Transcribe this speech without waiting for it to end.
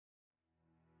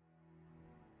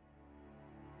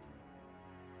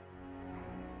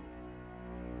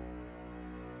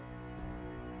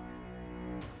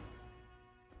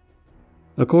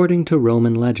According to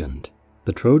Roman legend,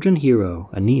 the Trojan hero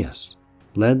Aeneas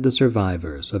led the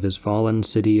survivors of his fallen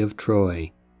city of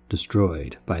Troy,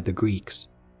 destroyed by the Greeks,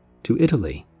 to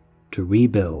Italy to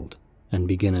rebuild and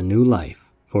begin a new life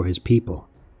for his people.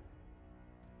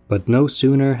 But no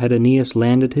sooner had Aeneas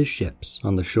landed his ships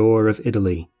on the shore of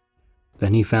Italy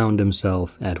than he found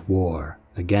himself at war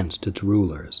against its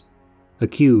rulers,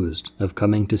 accused of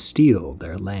coming to steal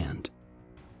their land.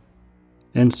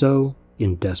 And so,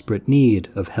 in desperate need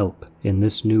of help in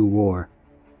this new war,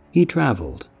 he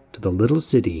traveled to the little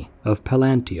city of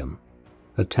Pallanteum,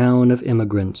 a town of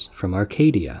immigrants from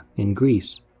Arcadia in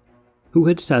Greece, who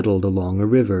had settled along a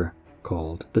river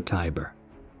called the Tiber.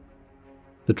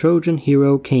 The Trojan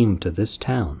hero came to this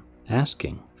town,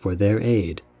 asking for their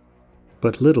aid,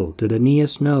 but little did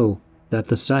Aeneas know that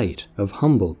the site of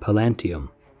humble Pallanteum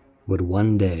would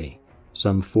one day,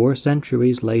 some 4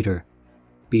 centuries later,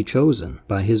 be chosen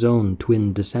by his own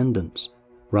twin descendants,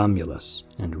 Romulus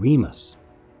and Remus,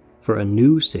 for a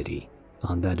new city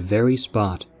on that very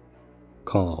spot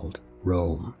called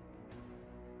Rome.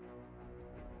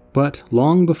 But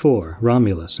long before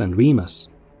Romulus and Remus,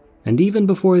 and even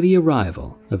before the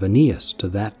arrival of Aeneas to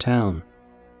that town,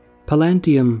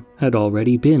 Pallanteum had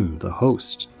already been the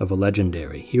host of a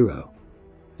legendary hero,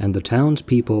 and the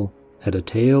townspeople had a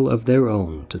tale of their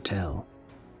own to tell,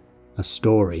 a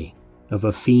story of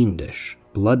a fiendish,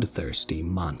 bloodthirsty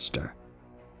monster,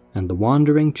 and the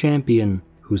wandering champion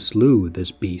who slew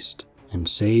this beast and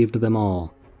saved them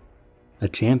all, a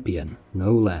champion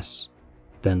no less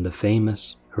than the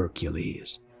famous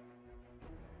Hercules.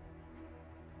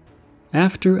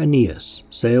 After Aeneas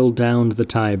sailed down the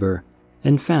Tiber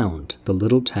and found the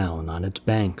little town on its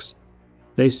banks,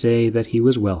 they say that he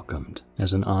was welcomed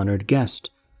as an honored guest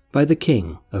by the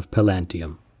king of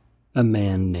Pallanteum, a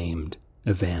man named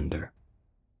Evander.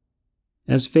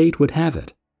 As fate would have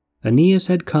it, Aeneas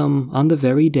had come on the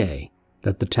very day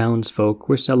that the townsfolk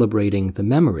were celebrating the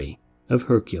memory of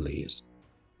Hercules,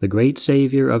 the great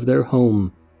savior of their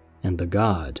home and the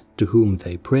god to whom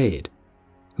they prayed,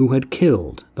 who had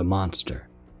killed the monster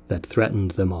that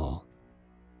threatened them all.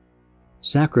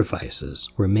 Sacrifices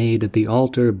were made at the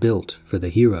altar built for the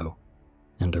hero,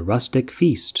 and a rustic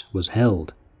feast was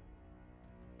held.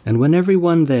 And when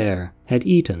everyone there had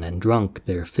eaten and drunk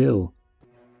their fill,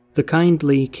 the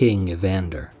kindly King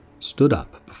Evander stood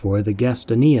up before the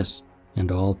guest Aeneas and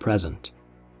all present.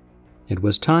 It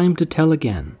was time to tell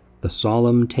again the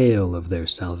solemn tale of their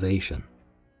salvation,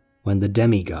 when the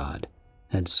demigod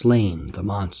had slain the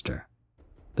monster,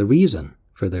 the reason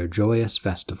for their joyous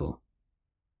festival.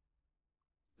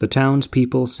 The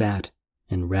townspeople sat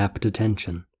in rapt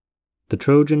attention, the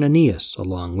Trojan Aeneas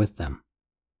along with them.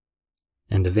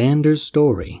 And Evander's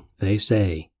story, they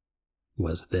say,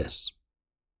 was this.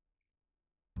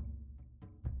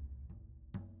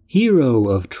 "Hero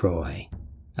of Troy,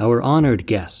 our honored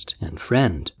guest and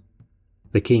friend,"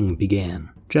 the king began,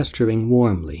 gesturing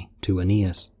warmly to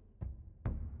Aeneas,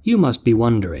 "you must be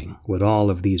wondering what all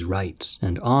of these rights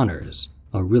and honors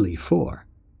are really for.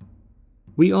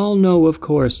 We all know, of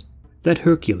course, that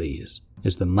Hercules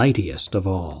is the mightiest of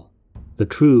all, the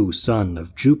true son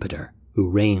of Jupiter who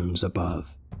reigns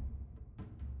above.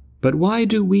 But why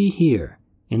do we here,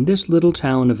 in this little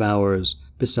town of ours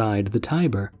beside the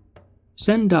Tiber,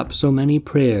 send up so many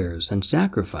prayers and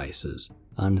sacrifices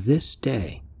on this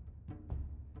day?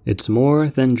 It's more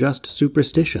than just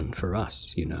superstition for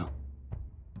us, you know.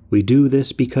 We do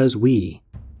this because we,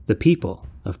 the people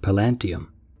of Pallanteum,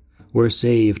 were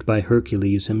saved by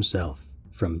Hercules himself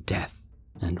from death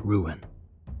and ruin.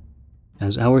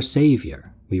 As our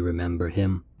savior, we remember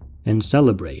him and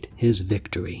celebrate his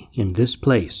victory in this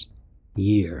place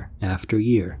year after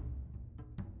year.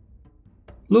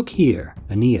 Look here,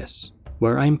 Aeneas,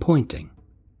 where I'm pointing.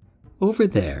 Over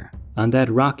there, on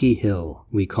that rocky hill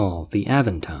we call the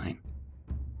Aventine,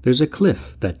 there's a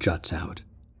cliff that juts out,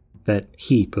 that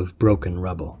heap of broken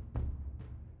rubble.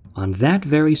 On that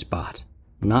very spot,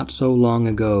 not so long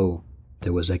ago,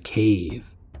 there was a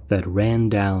cave that ran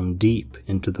down deep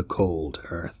into the cold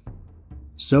earth,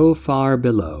 so far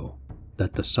below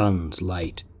that the sun's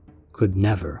light could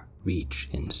never reach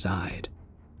inside.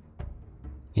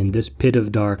 In this pit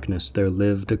of darkness there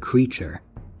lived a creature,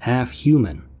 half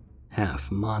human,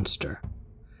 half monster,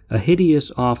 a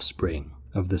hideous offspring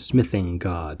of the smithing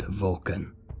god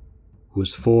Vulcan,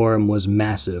 whose form was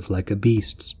massive like a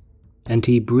beast's, and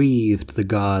he breathed the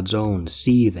god's own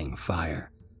seething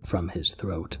fire from his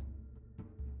throat.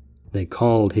 They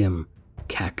called him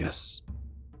Cacus,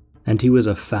 and he was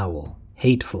a foul,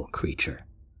 hateful creature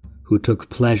who took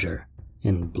pleasure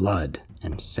in blood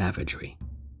and savagery.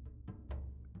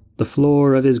 The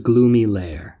floor of his gloomy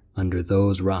lair under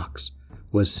those rocks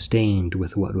was stained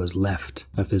with what was left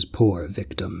of his poor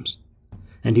victims,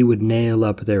 and he would nail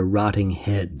up their rotting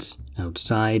heads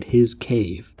outside his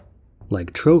cave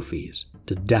like trophies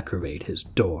to decorate his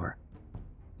door,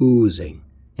 oozing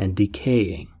and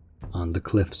decaying on the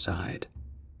cliffside.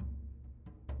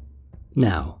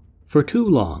 Now, for too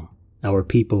long, our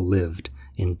people lived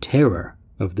in terror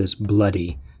of this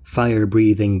bloody,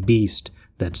 fire-breathing beast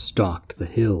that stalked the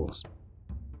hills.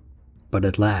 But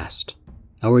at last,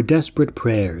 our desperate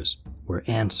prayers were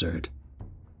answered,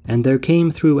 and there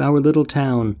came through our little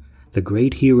town the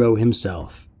great hero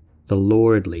himself, the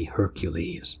lordly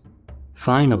Hercules,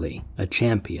 finally a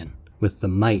champion with the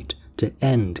might to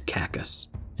end Cacus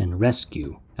and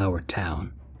rescue our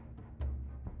town.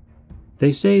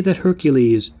 They say that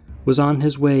Hercules was on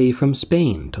his way from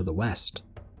Spain to the west,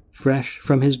 fresh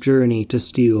from his journey to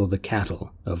steal the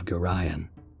cattle of Gerayan.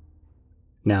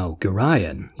 Now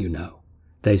Gerayan, you know,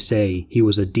 they say he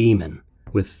was a demon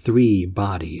with 3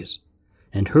 bodies,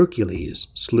 and Hercules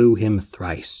slew him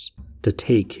thrice to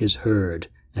take his herd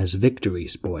as victory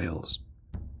spoils,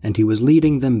 and he was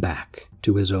leading them back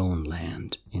to his own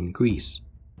land in Greece.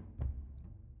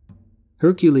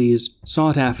 Hercules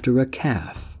sought after a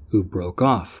calf who broke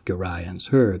off Gerayan's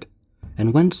herd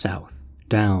and went south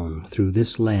down through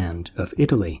this land of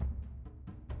Italy.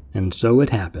 And so it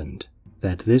happened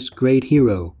that this great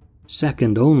hero,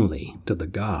 second only to the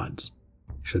gods,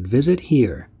 should visit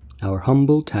here, our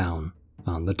humble town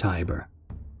on the Tiber.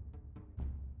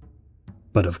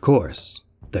 But of course,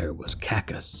 there was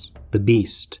Cacus, the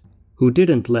beast, who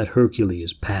didn't let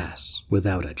Hercules pass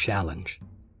without a challenge.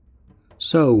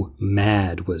 So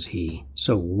mad was he,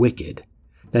 so wicked,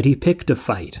 that he picked a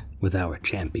fight with our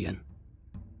champion.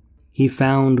 He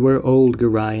found where old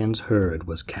Gerayan's herd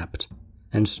was kept,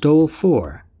 and stole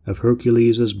 4 of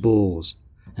Hercules' bulls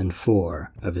and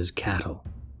 4 of his cattle,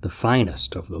 the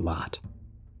finest of the lot.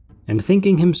 And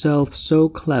thinking himself so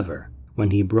clever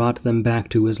when he brought them back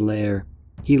to his lair,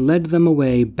 he led them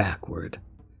away backward,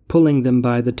 pulling them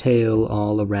by the tail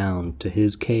all around to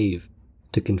his cave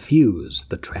to confuse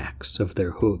the tracks of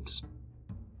their hooves.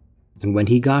 And when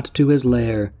he got to his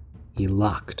lair, he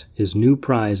locked his new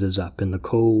prizes up in the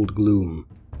cold gloom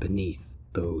beneath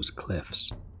those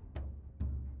cliffs.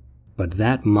 But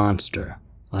that monster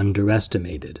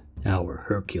underestimated our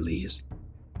Hercules.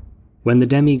 When the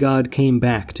demigod came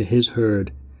back to his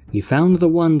herd, he found the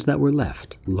ones that were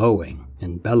left lowing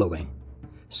and bellowing,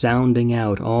 sounding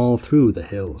out all through the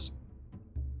hills.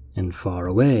 And far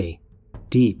away,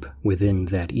 deep within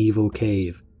that evil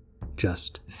cave,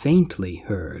 just faintly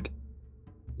heard,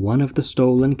 one of the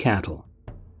stolen cattle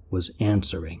was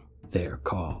answering their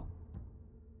call.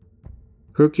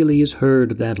 Hercules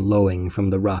heard that lowing from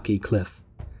the rocky cliff,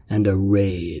 and a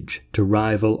rage to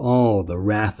rival all the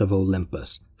wrath of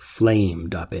Olympus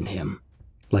flamed up in him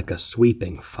like a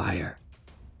sweeping fire.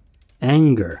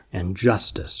 Anger and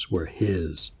justice were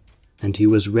his, and he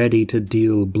was ready to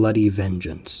deal bloody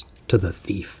vengeance to the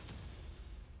thief.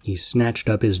 He snatched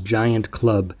up his giant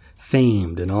club,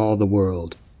 famed in all the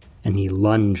world, and he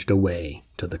lunged away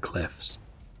to the cliffs.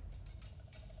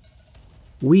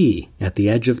 We, at the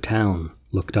edge of town,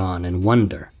 looked on in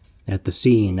wonder at the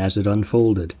scene as it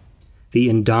unfolded, the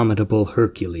indomitable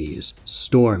Hercules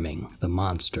storming the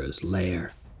monster's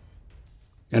lair.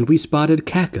 And we spotted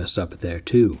Cacus up there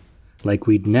too, like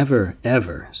we'd never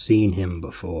ever seen him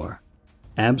before,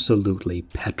 absolutely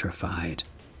petrified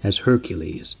as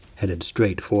Hercules headed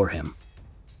straight for him.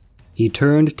 He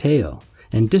turned tail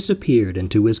and disappeared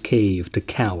into his cave to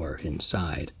cower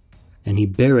inside, and he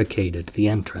barricaded the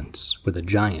entrance with a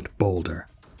giant boulder.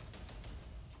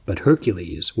 But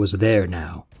Hercules was there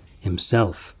now,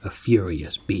 himself a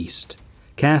furious beast,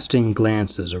 casting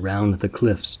glances around the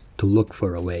cliffs to look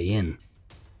for a way in.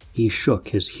 He shook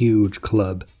his huge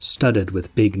club studded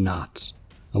with big knots,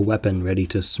 a weapon ready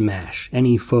to smash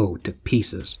any foe to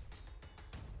pieces.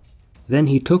 Then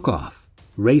he took off,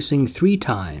 racing 3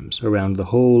 times around the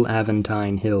whole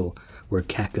Aventine hill where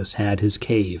Cacus had his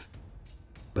cave.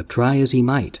 But try as he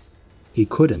might, he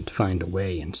couldn't find a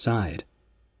way inside.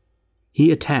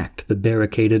 He attacked the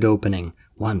barricaded opening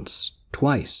once,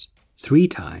 twice, 3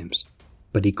 times,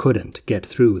 but he couldn't get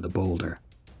through the boulder.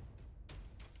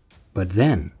 But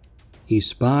then he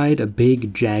spied a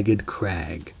big jagged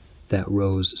crag that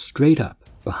rose straight up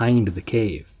behind the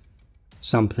cave,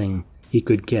 something he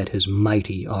could get his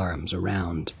mighty arms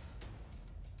around.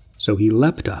 So he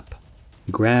leapt up,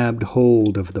 grabbed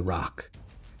hold of the rock,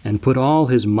 and put all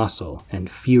his muscle and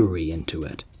fury into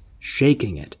it,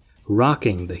 shaking it,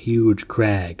 rocking the huge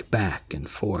crag back and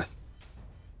forth.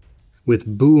 With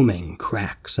booming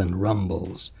cracks and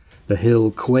rumbles, The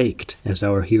hill quaked as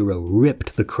our hero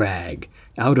ripped the crag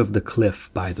out of the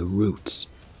cliff by the roots,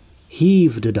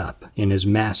 heaved it up in his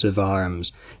massive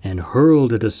arms, and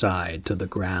hurled it aside to the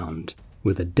ground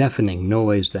with a deafening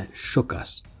noise that shook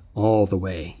us all the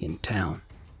way in town.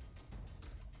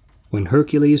 When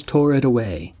Hercules tore it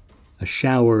away, a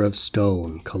shower of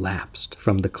stone collapsed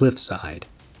from the cliffside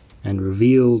and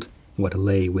revealed what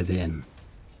lay within,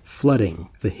 flooding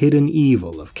the hidden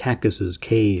evil of Cacus's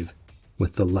cave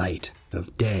with the light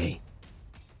of day.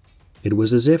 It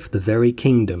was as if the very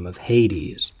kingdom of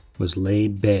Hades was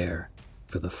laid bare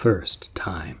for the first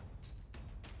time.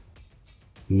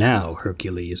 Now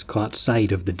Hercules caught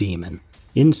sight of the demon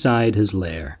inside his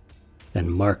lair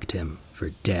and marked him for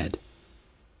dead.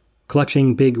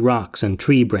 Clutching big rocks and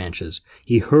tree branches,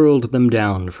 he hurled them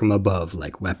down from above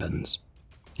like weapons,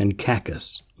 and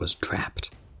Cacus was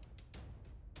trapped.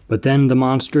 But then the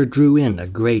monster drew in a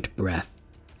great breath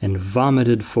and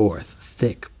vomited forth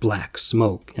thick black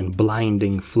smoke and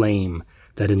blinding flame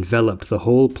that enveloped the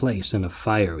whole place in a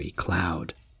fiery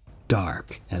cloud,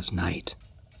 dark as night.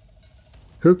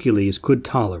 Hercules could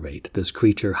tolerate this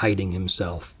creature hiding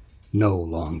himself no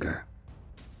longer.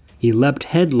 He leapt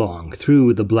headlong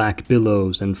through the black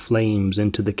billows and flames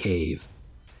into the cave,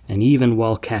 and even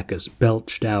while Cacus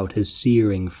belched out his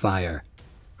searing fire,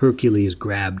 Hercules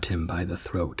grabbed him by the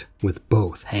throat with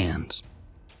both hands.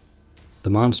 The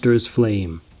monster's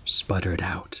flame sputtered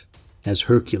out as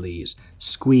Hercules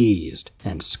squeezed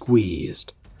and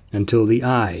squeezed until the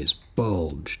eyes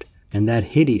bulged and that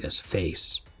hideous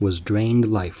face was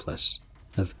drained lifeless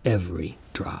of every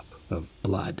drop of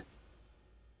blood.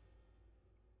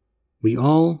 We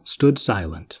all stood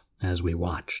silent as we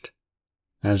watched,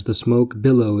 as the smoke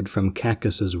billowed from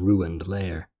Cacus's ruined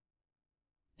lair.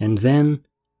 And then,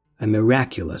 a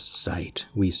miraculous sight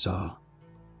we saw.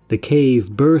 The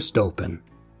cave burst open,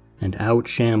 and out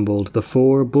shambled the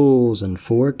 4 bulls and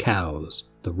 4 cows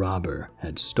the robber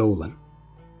had stolen,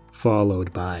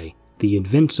 followed by the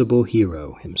invincible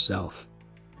hero himself,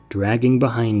 dragging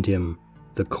behind him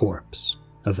the corpse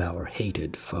of our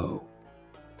hated foe.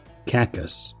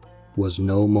 Cacus was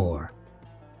no more,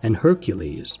 and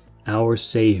Hercules, our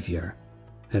savior,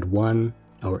 had won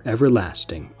our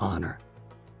everlasting honor.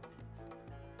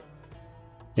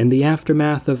 In the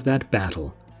aftermath of that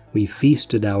battle, we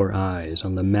feasted our eyes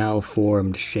on the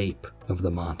malformed shape of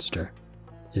the monster,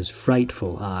 his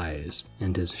frightful eyes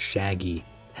and his shaggy,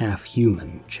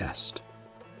 half-human chest.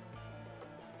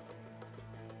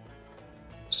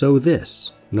 So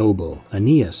this, noble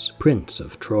Aeneas, Prince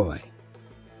of Troy,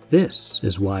 this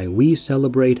is why we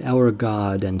celebrate our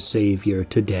God and Savior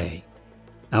today,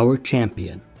 our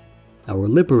champion, our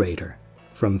liberator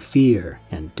from fear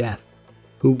and death,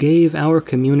 who gave our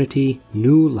community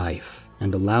new life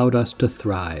and allowed us to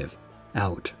thrive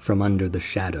out from under the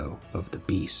shadow of the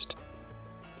beast.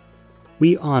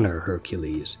 We honor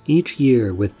Hercules each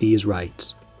year with these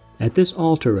rites at this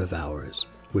altar of ours,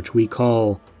 which we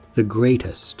call the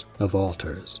greatest of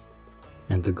altars,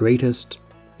 and the greatest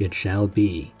it shall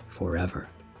be forever.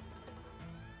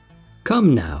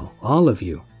 Come now, all of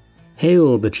you,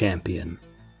 hail the champion,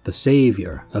 the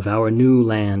savior of our new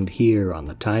land here on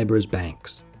the Tiber's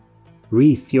banks.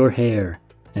 Wreath your hair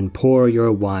and pour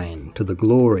your wine to the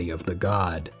glory of the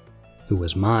god, who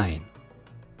was mine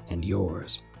and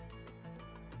yours.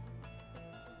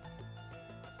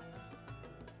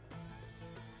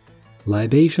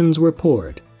 Libations were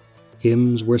poured,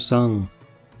 hymns were sung,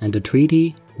 and a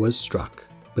treaty was struck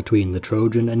between the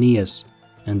Trojan Aeneas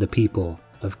and the people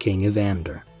of King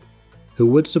Evander, who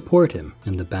would support him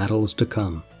in the battles to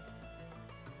come.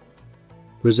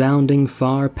 Resounding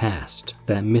far past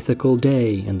that mythical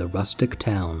day in the rustic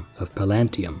town of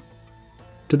Pallanteum,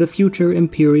 to the future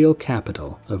imperial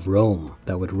capital of Rome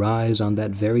that would rise on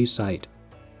that very site,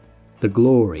 the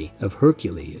glory of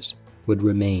Hercules would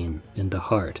remain in the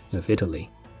heart of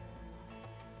Italy.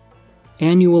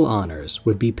 Annual honors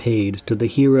would be paid to the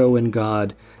hero and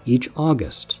god each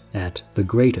August at the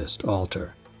greatest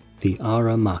altar, the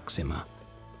Ara Maxima,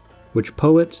 which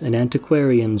poets and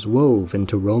antiquarians wove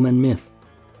into Roman myth,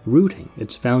 rooting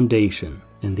its foundation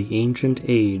in the ancient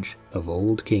age of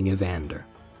old King Evander.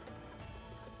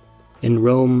 In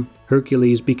Rome,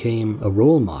 Hercules became a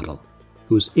role model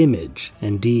whose image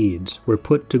and deeds were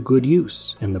put to good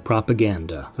use in the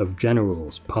propaganda of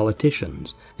generals,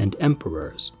 politicians, and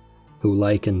emperors who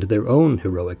likened their own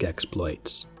heroic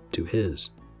exploits to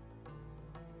his.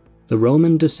 The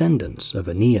Roman descendants of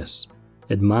Aeneas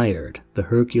admired the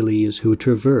Hercules who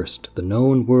traversed the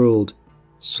known world,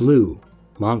 slew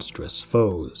monstrous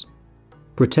foes,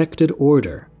 protected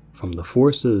order from the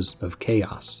forces of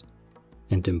chaos,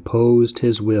 and imposed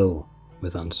his will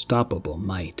with unstoppable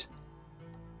might.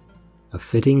 A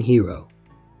fitting hero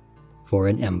for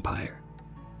an empire.